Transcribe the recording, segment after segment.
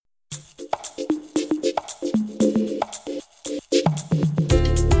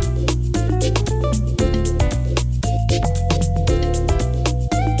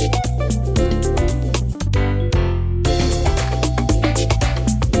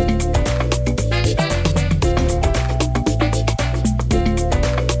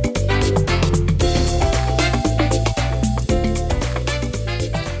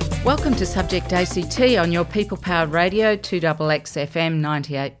to Subject ACT on your people-powered radio 2XX FM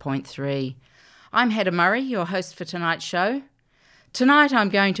 98.3. I'm Hedda Murray, your host for tonight's show. Tonight I'm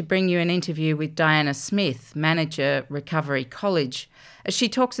going to bring you an interview with Diana Smith, Manager, Recovery College, as she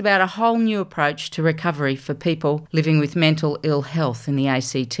talks about a whole new approach to recovery for people living with mental ill health in the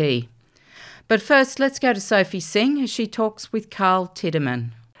ACT. But first, let's go to Sophie Singh as she talks with Carl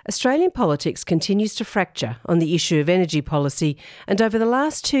Tiddeman. Australian politics continues to fracture on the issue of energy policy, and over the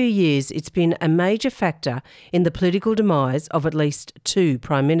last 2 years it's been a major factor in the political demise of at least 2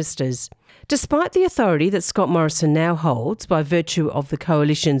 Prime Ministers. Despite the authority that Scott Morrison now holds by virtue of the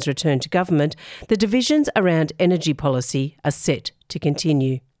Coalition's return to government, the divisions around energy policy are set to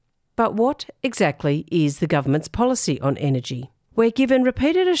continue. But what exactly is the government's policy on energy? We're given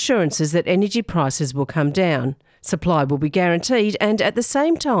repeated assurances that energy prices will come down, supply will be guaranteed, and at the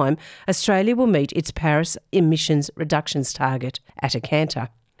same time, Australia will meet its Paris emissions reductions target at a canter.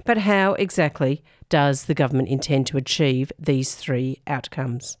 But how exactly does the government intend to achieve these 3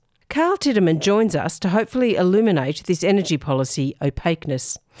 outcomes? Carl Tiddeman joins us to hopefully illuminate this energy policy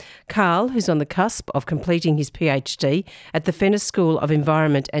opaqueness. Carl, who's on the cusp of completing his PhD at the Fenner School of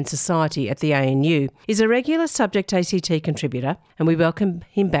Environment and Society at the ANU, is a regular Subject ACT contributor, and we welcome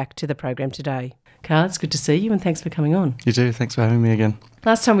him back to the program today. Carl, it's good to see you and thanks for coming on. You too, thanks for having me again.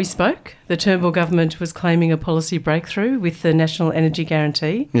 Last time we spoke, the Turnbull government was claiming a policy breakthrough with the National Energy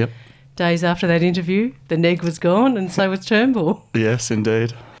Guarantee. Yep. Days after that interview, the neg was gone and so was Turnbull. Yes,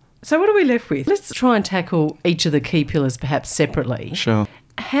 indeed. So what are we left with? Let's try and tackle each of the key pillars perhaps separately. Sure.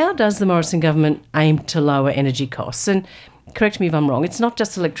 How does the Morrison government aim to lower energy costs? And correct me if I'm wrong, it's not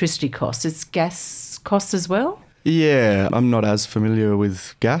just electricity costs, it's gas costs as well? Yeah, I'm not as familiar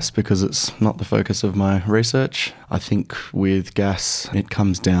with gas because it's not the focus of my research. I think with gas, it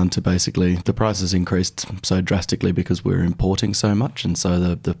comes down to basically the prices increased so drastically because we're importing so much, and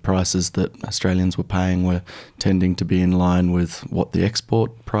so the prices that Australians were paying were tending to be in line with what the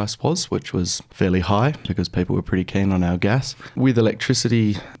export price was, which was fairly high because people were pretty keen on our gas. With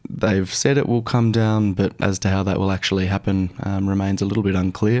electricity, they've said it will come down, but as to how that will actually happen remains a little bit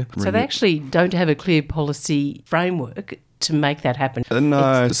unclear. So they actually don't have a clear policy framework to make that happen?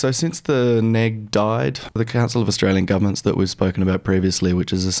 No. So since the NEG died, the Council of Australian Governments that we've spoken about previously,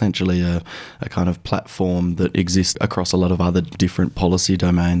 which is essentially a kind of platform that exists across a lot of other different policy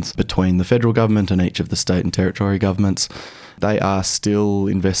domains between the federal government and each of the state and territory governments, they are still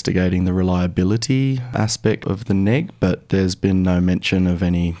investigating the reliability aspect of the NEG, but there's been no mention of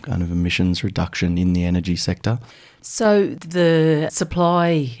any kind of emissions reduction in the energy sector. So the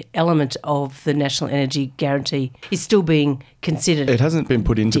supply element of the National Energy Guarantee is still being considered? It hasn't been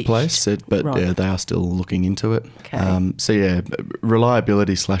put into place, but right. Yeah, they are still looking into it. Okay.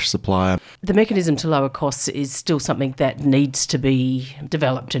 Reliability / supply. The mechanism to lower costs is still something that needs to be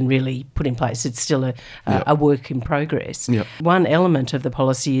developed and really put in place. It's still a work in progress. Yep. One element of the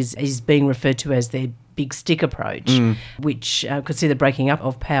policy is being referred to as their big stick approach, which could see the breaking up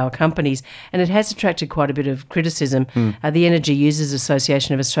of power companies, and it has attracted quite a bit of criticism. The Energy Users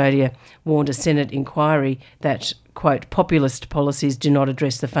Association of Australia warned a Senate inquiry that, quote, populist policies do not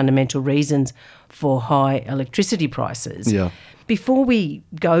address the fundamental reasons for high electricity prices. Yeah. Before we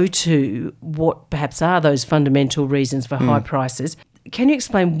go to what perhaps are those fundamental reasons for high prices, can you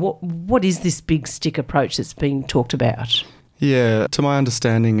explain what is this big stick approach that's being talked about? Yeah, to my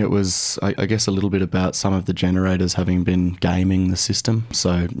understanding, it was, I guess, a little bit about some of the generators having been gaming the system,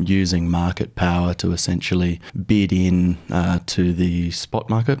 so using market power to essentially bid in to the spot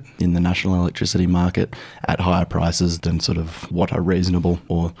market in the national electricity market at higher prices than sort of what are reasonable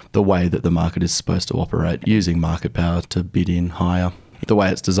or the way that the market is supposed to operate, using market power to bid in higher. The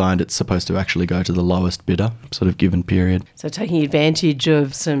way it's designed, it's supposed to actually go to the lowest bidder, sort of given period. So taking advantage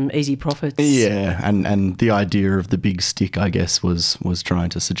of some easy profits. Yeah, and the idea of the big stick, I guess, was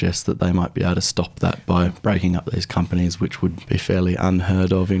trying to suggest that they might be able to stop that by breaking up these companies, which would be fairly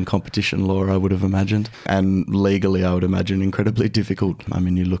unheard of in competition law, I would have imagined. And legally, I would imagine incredibly difficult. I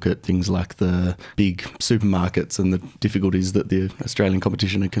mean, you look at things like the big supermarkets and the difficulties that the Australian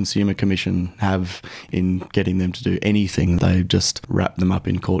Competition and Consumer Commission have in getting them to do anything. They just wrap them up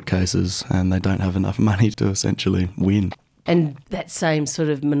in court cases and they don't have enough money to essentially win. And that same sort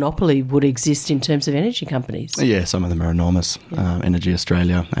of monopoly would exist in terms of energy companies? Yeah, some of them are enormous. Yeah. Energy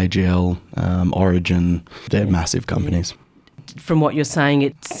Australia, AGL, Origin, they're massive companies. Yeah. From what you're saying,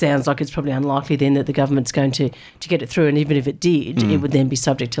 it sounds like it's probably unlikely then that the government's going to get it through, and even if it did, it would then be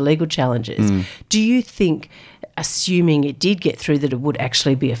subject to legal challenges. Do you think, assuming it did get through, that it would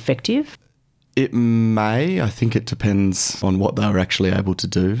actually be effective? It may. I think it depends on what they were actually able to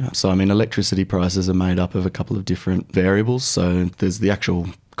do. So, I mean, electricity prices are made up of a couple of different variables. So there's the actual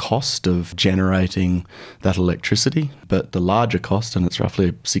cost of generating that electricity, but the larger cost, and it's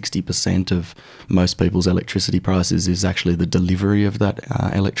roughly 60% of most people's electricity prices, is actually the delivery of that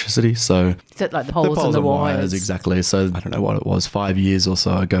electricity. So is that like the poles and the wires? Exactly. So I don't know what it was, 5 years or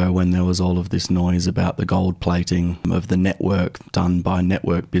so ago, when there was all of this noise about the gold plating of the network done by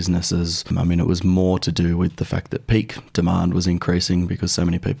network businesses. I mean, it was more to do with the fact that peak demand was increasing because so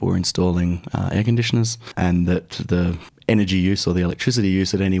many people were installing air conditioners, and that the energy use or the electricity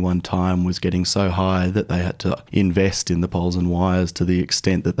use at any one time was getting so high that they had to invest in the poles and wires to the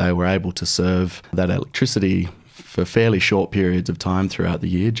extent that they were able to serve that electricity for fairly short periods of time throughout the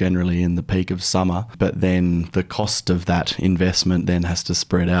year, generally in the peak of summer. But then the cost of that investment then has to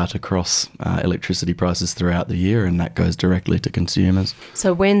spread out across electricity prices throughout the year, and that goes directly to consumers.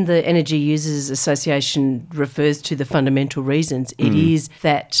 So when the Energy Users Association refers to the fundamental reasons, it is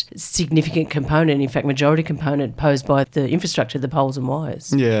that significant component, in fact majority component, posed by the infrastructure, the poles and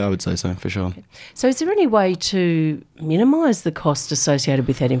wires. Yeah, I would say so, for sure. So is there any way to minimise the cost associated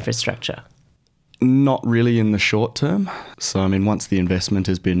with that infrastructure? Not really in the short term. So, I mean, once the investment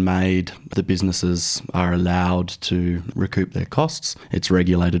has been made, the businesses are allowed to recoup their costs. It's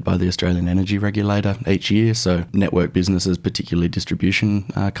regulated by the Australian Energy Regulator each year. So network businesses, particularly distribution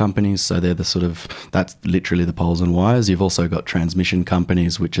companies, so they're that's literally the poles and wires. You've also got transmission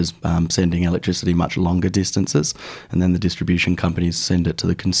companies, which is sending electricity much longer distances, and then the distribution companies send it to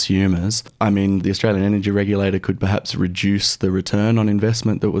the consumers. I mean, the Australian Energy Regulator could perhaps reduce the return on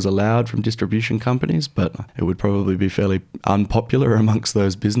investment that was allowed from distribution companies, but it would probably be fairly unpopular amongst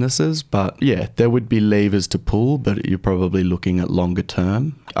those businesses. But yeah, there would be levers to pull, but you're probably looking at longer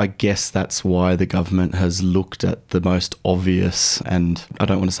term. I guess that's why the government has looked at the most obvious, and I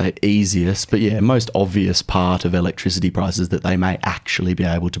don't want to say easiest, but yeah, most obvious part of electricity prices that they may actually be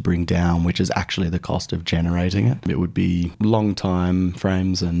able to bring down, which is actually the cost of generating it. It would be long time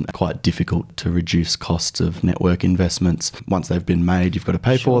frames and quite difficult to reduce costs of network investments. Once they've been made, you've got to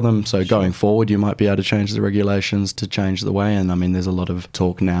pay for them. So going forward, you might be able to change the regulations to change the way. And I mean, there's a lot of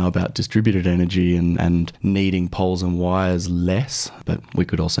talk now about distributed energy and needing poles and wires less, but we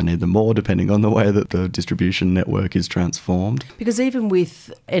could also need them more depending on the way that the distribution network is transformed. Because even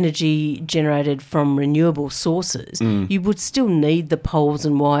with energy generated from renewable sources, you would still need the poles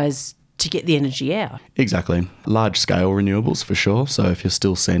and wires to get the energy out. Exactly. Large scale renewables for sure. So if you're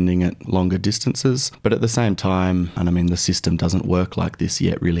still sending it longer distances, but at the same time, and I mean the system doesn't work like this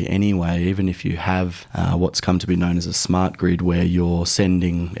yet really anyway, even if you have what's come to be known as a smart grid where you're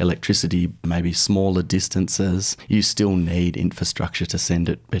sending electricity maybe smaller distances, you still need infrastructure to send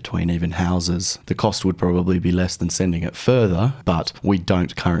it between even houses. The cost would probably be less than sending it further, but we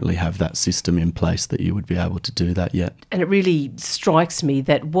don't currently have that system in place that you would be able to do that yet. And it really strikes me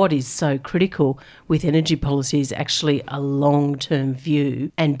that what is so critical with energy policy is actually a long-term view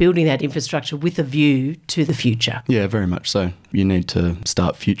and building that infrastructure with a view to the future. Yeah, very much so. You need to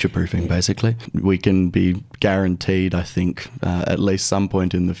start future-proofing, basically. We can be guaranteed, I think, at least some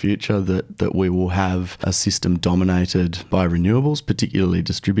point in the future that we will have a system dominated by renewables, particularly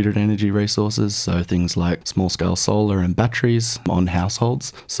distributed energy resources, so things like small-scale solar and batteries on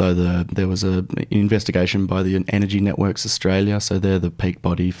households. So there was an investigation by the Energy Networks Australia, so they're the peak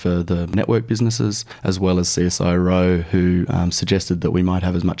body for the network businesses, as well as CSIRO, who suggested that we might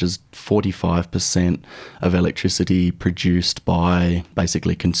have as much as 45% of electricity produced by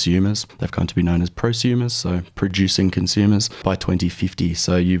basically consumers. They've come to be known as prosumers, so producing consumers, by 2050.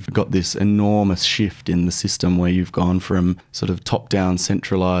 So you've got this enormous shift in the system where you've gone from sort of top-down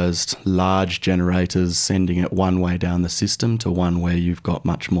centralised large generators sending it one way down the system to one where you've got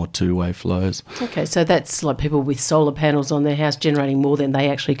much more two-way flows. Okay, so that's like people with solar panels on their house generating more than they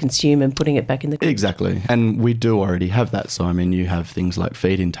actually consume and putting it back in the grid. Exactly. And we do already have that. So, I mean, you have things like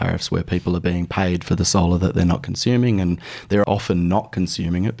feed-in tariffs where people are being paid for the solar that they're not consuming, and they're often not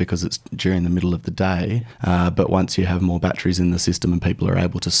consuming it because it's during the middle of the day. But once you have more batteries in the system and people are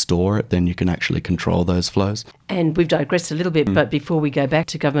able to store it, then you can actually control those flows. And we've digressed a little bit, but before we go back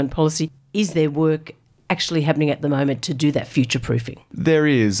to government policy, is there work actually happening at the moment to do that future-proofing? There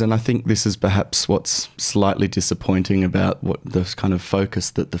is, and I think this is perhaps what's slightly disappointing about what the kind of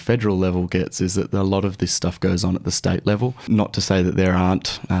focus that the federal level gets, is that a lot of this stuff goes on at the state level. Not to say that there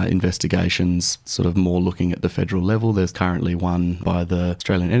aren't investigations sort of more looking at the federal level. There's currently one by the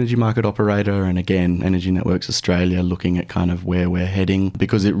Australian Energy Market Operator, and again, Energy Networks Australia, looking at kind of where we're heading,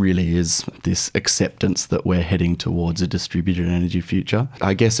 because it really is this acceptance that we're heading towards a distributed energy future.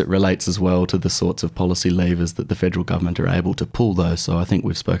 I guess it relates as well to the sorts of policies policy levers that the federal government are able to pull those. So I think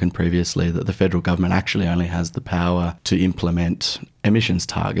we've spoken previously that the federal government actually only has the power to implement emissions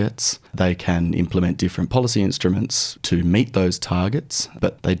targets. They can implement different policy instruments to meet those targets,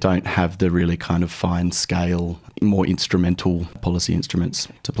 but they don't have the really kind of fine scale, more instrumental policy instruments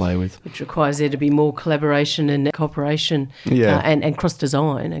to play with. Which requires there to be more collaboration and cooperation and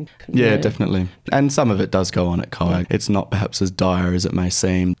cross-design. Yeah, definitely. And some of it does go on at COAG. It's not perhaps as dire as it may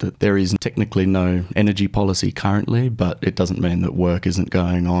seem that there is technically no energy policy currently, but it doesn't mean that work isn't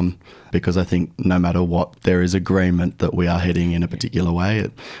going on, because I think no matter what, there is agreement that we are heading in a particular way.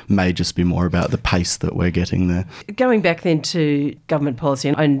 It may just be more about the pace that we're getting there. Going back then to government policy,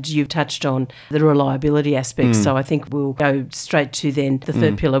 and you've touched on the reliability aspects, so I think we'll go straight to then the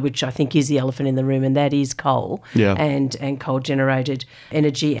third pillar, which I think is the elephant in the room, and that is coal and coal-generated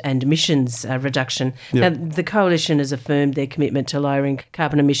energy and emissions reduction. Now, the Coalition has affirmed their commitment to lowering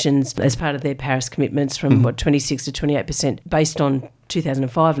carbon emissions as part of their Paris commitments from 26 to 28% based on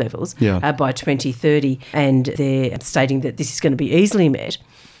 2005 levels by 2030, and they're stating that this is going to be easily met.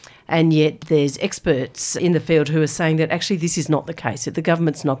 And yet there's experts in the field who are saying that actually this is not the case, that the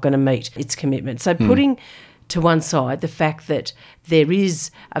government's not going to meet its commitment. So putting to one side the fact that there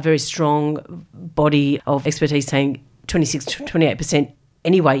is a very strong body of expertise saying 26 to 28%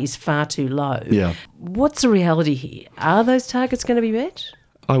 anyway is far too low. Yeah. What's the reality here? Are those targets going to be met?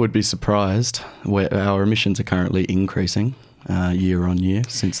 I would be surprised. Where our emissions are currently increasing year on year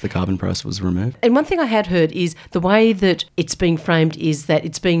since the carbon price was removed. And one thing I had heard is the way that it's being framed is that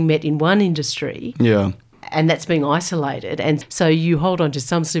it's being met in one industry. Yeah. And that's being isolated. And so you hold on to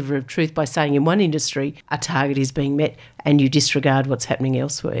some sliver of truth by saying in one industry a target is being met and you disregard what's happening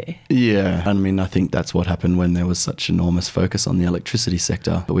elsewhere. Yeah, I mean, I think that's what happened when there was such enormous focus on the electricity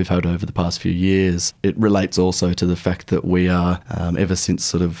sector that we've had over the past few years. It relates also to the fact that we are, ever since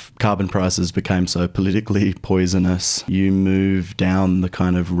sort of carbon prices became so politically poisonous, you move down the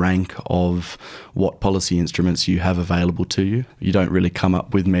kind of rank of what policy instruments you have available to you. You don't really come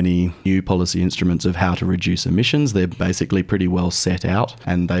up with many new policy instruments of how to reduce emissions. They're basically pretty well set out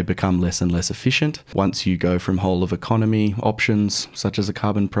and they become less and less efficient. Once you go from whole of economy options, such as a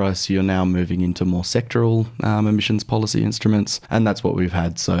carbon price, you're now moving into more sectoral emissions policy instruments, and that's what we've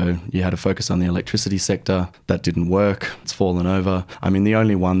had. So you had a focus on the electricity sector. That didn't work. It's fallen over. I mean, the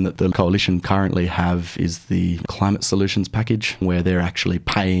only one that the Coalition currently have is the Climate Solutions Package, where they're actually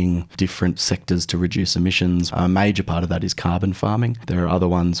paying different sectors to reduce emissions. A major part of that is carbon farming. There are other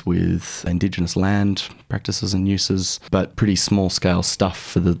ones with Indigenous land practices and uses, but pretty small scale stuff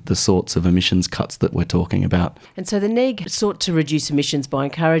for the sorts of emissions cuts that we're talking about. And so the NEG sought to reduce emissions by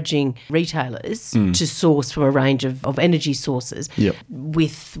encouraging retailers to source from a range of energy sources,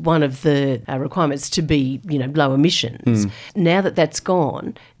 with one of the requirements to be, low emissions. Now that that's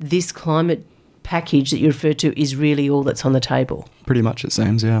gone, this climate package that you referred to is really all that's on the table. Pretty much it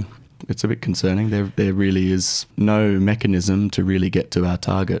seems, yeah. It's a bit concerning. There really is no mechanism to really get to our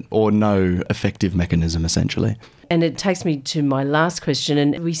target, or no effective mechanism, essentially. And it takes me to my last question,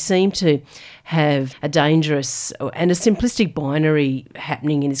 and we seem to have a dangerous and a simplistic binary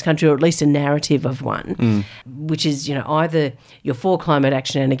happening in this country, or at least a narrative of one, which is, either you're for climate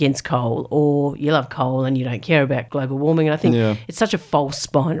action and against coal, or you love coal and you don't care about global warming. And I think it's such a false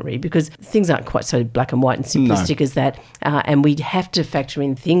binary, because things aren't quite so black and white and simplistic as that. And we have to factor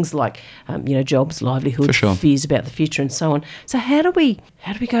in things like, jobs, livelihoods, fears about the future and so on. So how do we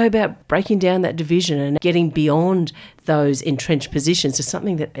go about breaking down that division and getting beyond those entrenched positions to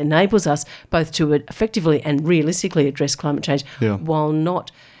something that enables us both to effectively and realistically address climate change while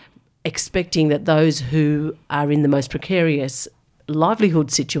not expecting that those who are in the most precarious livelihood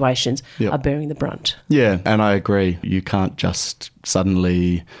situations are bearing the brunt? Yeah, and I agree. You can't just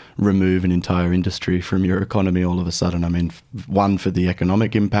suddenly remove an entire industry from your economy all of a sudden. I mean, one, for the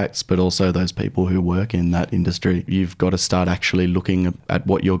economic impacts, but also those people who work in that industry. You've got to start actually looking at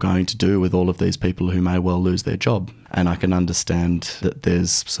what you're going to do with all of these people who may well lose their job. And I can understand that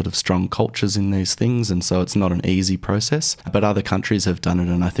there's sort of strong cultures in these things, and so it's not an easy process. But other countries have done it,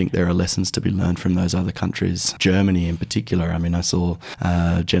 and I think there are lessons to be learned from those other countries. Germany in particular. I mean, I saw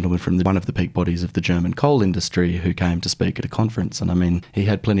a gentleman from one of the peak bodies of the German coal industry who came to speak at a conference. And I mean, he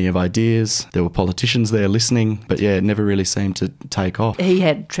had plenty of ideas. There were politicians there listening, but it never really seemed to take off. He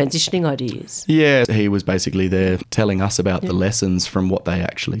had transitioning ideas. Yeah, he was basically there telling us about the lessons from what they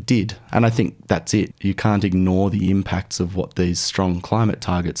actually did. And I think that's it. You can't ignore the impacts of what these strong climate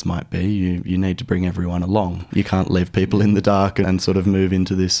targets might be. You need to bring everyone along. You can't leave people in the dark and sort of move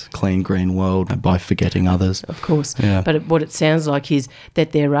into this clean, green world by forgetting others. Of course. Yeah. But what it sounds like is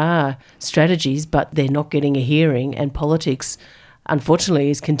that there are strategies, but they're not getting a hearing, and politics unfortunately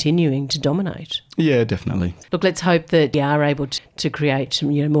is continuing to dominate. Yeah, definitely. Look, let's hope that we are able to create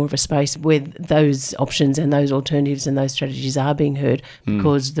more of a space where those options and those alternatives and those strategies are being heard,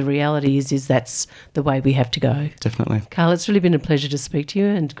 because the reality is that's the way we have to go. Definitely. Carl, it's really been a pleasure to speak to you,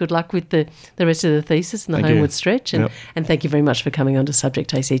 and good luck with the rest of the thesis and the homeward stretch. And thank you very much for coming on to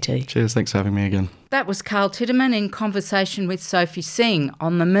Subject ACT. Cheers, thanks for having me again. That was Carl Titterman in conversation with Sophie Singh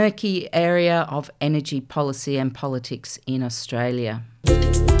on the murky area of energy policy and politics in Australia.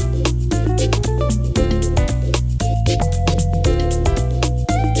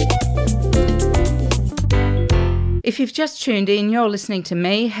 If you've just tuned in, you're listening to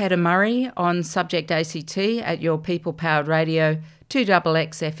me, Hedda Murray, on Subject ACT at your people-powered radio,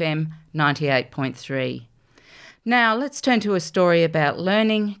 2XX FM 98.3. Now, let's turn to a story about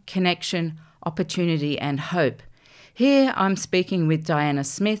learning, connection, opportunity and hope. Here I'm speaking with Diana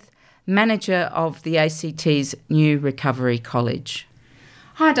Smith, manager of the ACT's new Recovery College.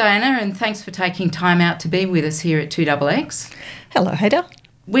 Hi Diana, and thanks for taking time out to be with us here at 2XX. Hello, Hedda.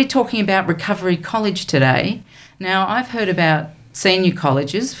 We're talking about Recovery College today. Now, I've heard about senior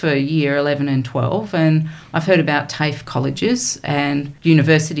colleges for year 11 and 12, and I've heard about TAFE colleges and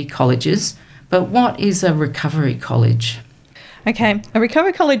university colleges, but what is a recovery college? Okay, a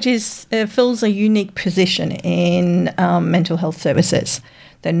recovery college fills a unique position in mental health services.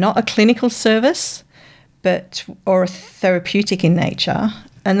 They're not a clinical service, or a therapeutic in nature,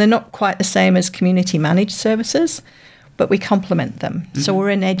 and they're not quite the same as community managed services, but we complement them. Mm-hmm. So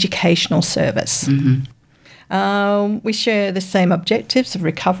we're an educational service. Mm-hmm. We share the same objectives of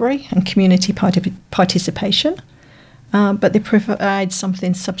recovery and community participation, but they provide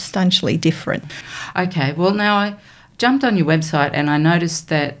something substantially different. Okay, well now I jumped on your website and I noticed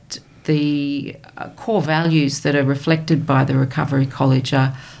that the core values that are reflected by the Recovery College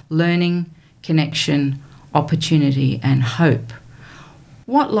are learning, connection, opportunity and hope.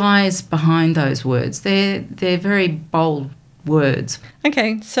 What lies behind those words? They're very bold words.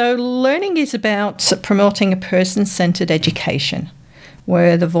 Okay, so learning is about promoting a person-centred education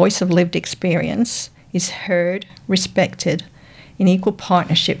where the voice of lived experience is heard, respected, in equal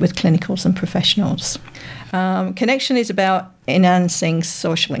partnership with clinicals and professionals. Connection is about enhancing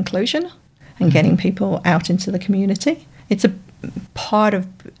social inclusion and getting people out into the community. It's a part of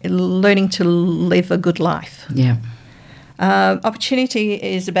learning to live a good life. Yeah. Opportunity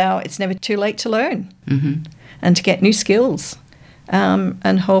is about it's never too late to learn and to get new skills.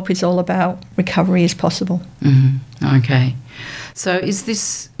 And hope is all about recovery is possible. Mm-hmm. Okay. So is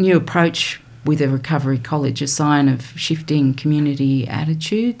this new approach with a Recovery College a sign of shifting community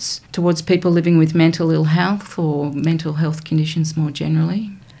attitudes towards people living with mental ill health or mental health conditions more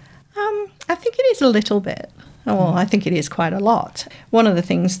generally? I think it is a little bit. Well, I think it is quite a lot. One of the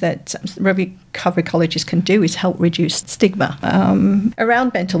things that recovery colleges can do is help reduce stigma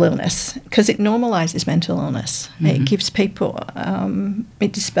around mental illness, because it normalises mental illness. Mm-hmm. It gives people,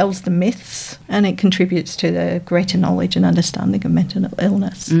 it dispels the myths, and it contributes to the greater knowledge and understanding of mental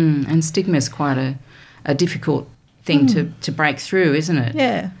illness. And stigma is quite a difficult thing to break through, isn't it?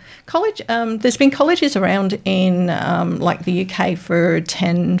 Yeah. College, there's been colleges around in like the UK for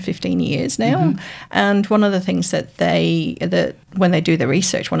 10, 15 years now. And one of the things that when they do the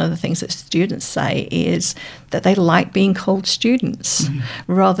research, one of the things that students say is that they like being called students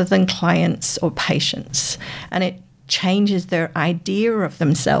rather than clients or patients. And it changes their idea of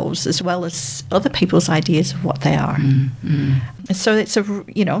themselves as well as other people's ideas of what they are. So it's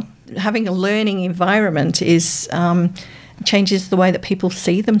having a learning environment is changes the way that people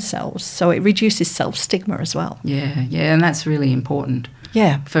see themselves. So it reduces self-stigma as well. Yeah, and that's really important.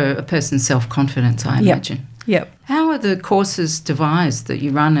 Yeah. For a person's self-confidence, I imagine. Yep. How are the courses devised that you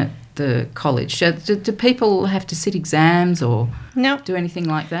run at the college? Do people have to sit exams or do anything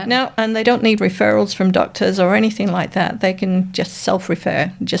like that? No, and they don't need referrals from doctors or anything like that. They can just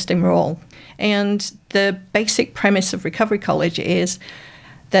self-refer, just enrol. And the basic premise of Recovery College is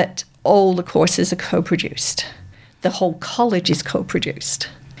that all the courses are co-produced. The whole college is co-produced.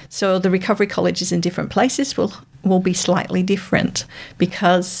 So the Recovery Colleges in different places will be slightly different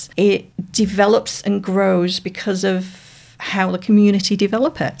because it develops and grows because of how the community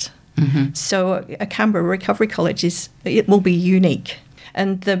develop it. So a Canberra Recovery College it will be unique.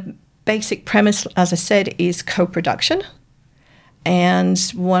 And the basic premise, as I said, is co-production. And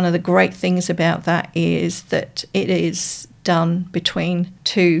one of the great things about that is that it is done between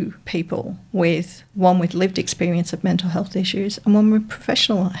two people, one with lived experience of mental health issues and one with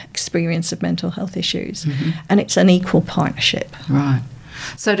professional experience of mental health issues. And it's an equal partnership. Right.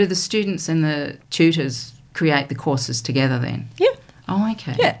 So do the students and the tutors create the courses together then? Yeah. Oh,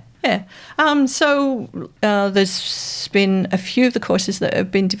 okay. Yeah. Yeah. There's been a few of the courses that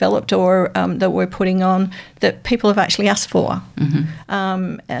have been developed or that we're putting on that people have actually asked for.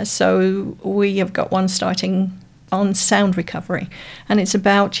 So we have got one starting on sound recovery, and it's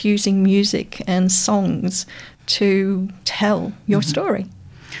about using music and songs to tell your story.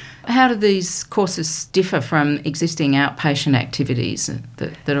 How do these courses differ from existing outpatient activities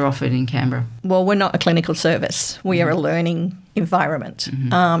that are offered in Canberra? Well, we're not a clinical service. We are a learning environment.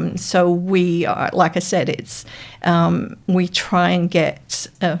 So we are, like I said, we try and get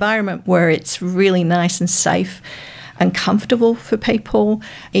an environment where it's really nice and safe and comfortable for people.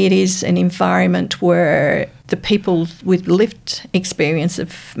 It is an environment where the people with lived experience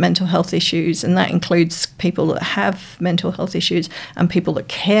of mental health issues, and that includes people that have mental health issues and people that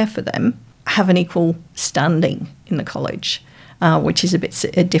care for them, have an equal standing in the college, which is a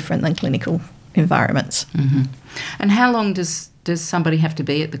bit different than clinical environments. And how long does somebody have to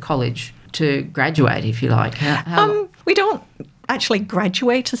be at the college to graduate, if you like? We don't actually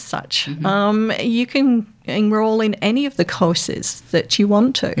graduate as such. You can enrol in any of the courses that you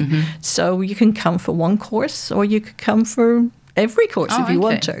want to. So you can come for one course, or you could come for every course if you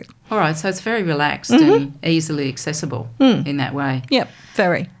want to. All right, so it's very relaxed and easily accessible in that way. Yep,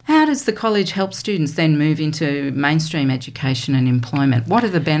 very. How does the college help students then move into mainstream education and employment? What are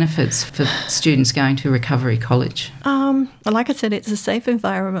the benefits for students going to Recovery College? Like I said, it's a safe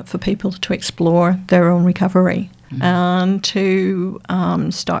environment for people to explore their own recovery and to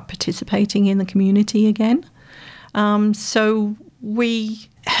start participating in the community again. So we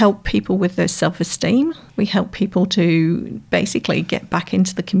help people with their self-esteem. We help people to basically get back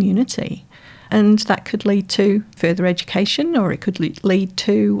into the community. And that could lead to further education, or it could lead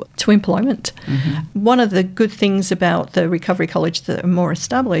to employment. One of the good things about the Recovery College that are more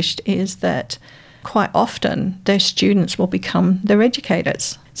established is that quite often their students will become their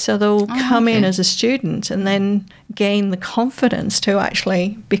educators. So they'll come in as a student and then gain the confidence to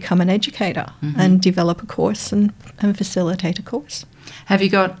actually become an educator and develop a course and facilitate a course. Have you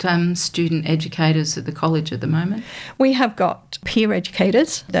got student educators at the college at the moment? We have got peer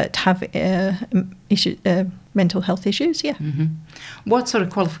educators that have mental health issues, What sort of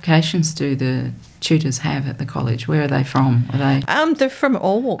qualifications do the tutors have at the college? Where are they from? They're from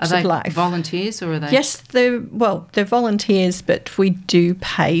all walks of life. Are they volunteers, or are they? Yes, they're volunteers, but we do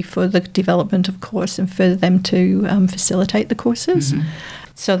pay for the development of course and for them to facilitate the courses.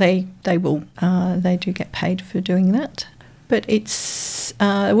 So they do get paid for doing that. But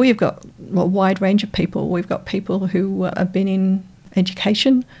we've got a wide range of people. We've got people who have been in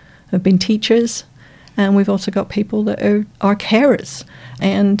education, have been teachers, and we've also got people that are carers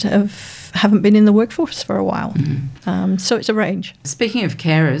and haven't been in the workforce for a while. So it's a range. Speaking of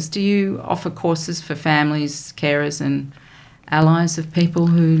carers, do you offer courses for families, carers and allies of people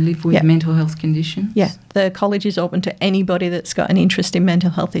who live with mental health conditions? Yeah, the college is open to anybody that's got an interest in mental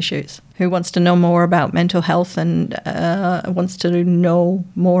health issues, who wants to know more about mental health and wants to know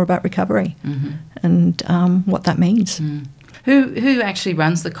more about recovery and what that means. Who actually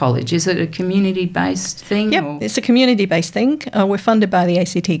runs the college? Is it a community-based thing? Yep, it's a community-based thing. We're funded by the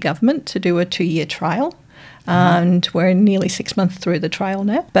ACT government to do a 2-year trial. And we're nearly 6 months through the trial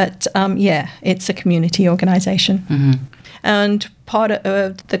now. But, it's a community organisation. And part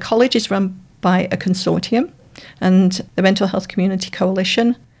of the college is run by a consortium, and the Mental Health Community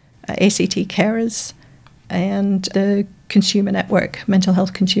Coalition, ACT Carers, and the Consumer Network, Mental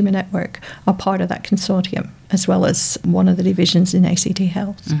Health Consumer Network, are part of that consortium, as well as one of the divisions in ACT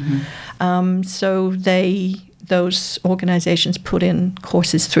Health. So those organisations put in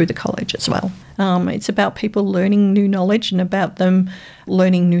courses through the college as well. It's about people learning new knowledge and about them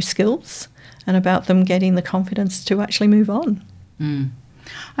learning new skills and about them getting the confidence to actually move on.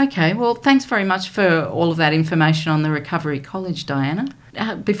 Okay, well, thanks very much for all of that information on the Recovery College, Diana.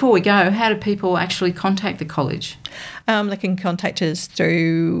 Before we go, how do people actually contact the college? They can contact us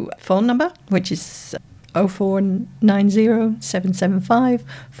through phone number, which is 0490 775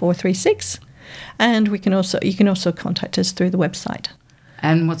 436, and you can also contact us through the website.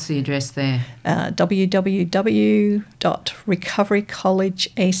 And what's the address there?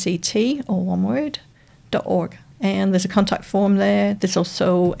 www.recoverycollegeact, all one word, .org. And there's a contact form there. There's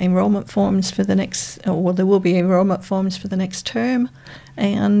also enrolment forms for the next, there will be enrolment forms for the next term,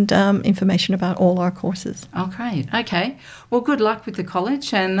 and information about all our courses. Okay. Well, good luck with the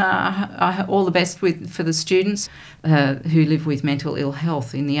college, and all the best for the students who live with mental ill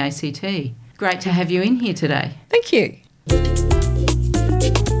health in the ACT. Great to have you in here today. Thank you.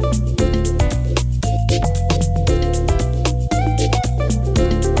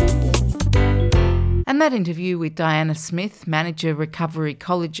 And And that interview with Diana Smith, Manager Recovery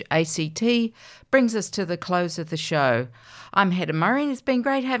College ACT, brings us to the close of the show. I'm Hedda Murray and it's been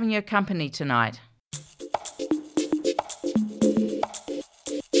great having your company tonight.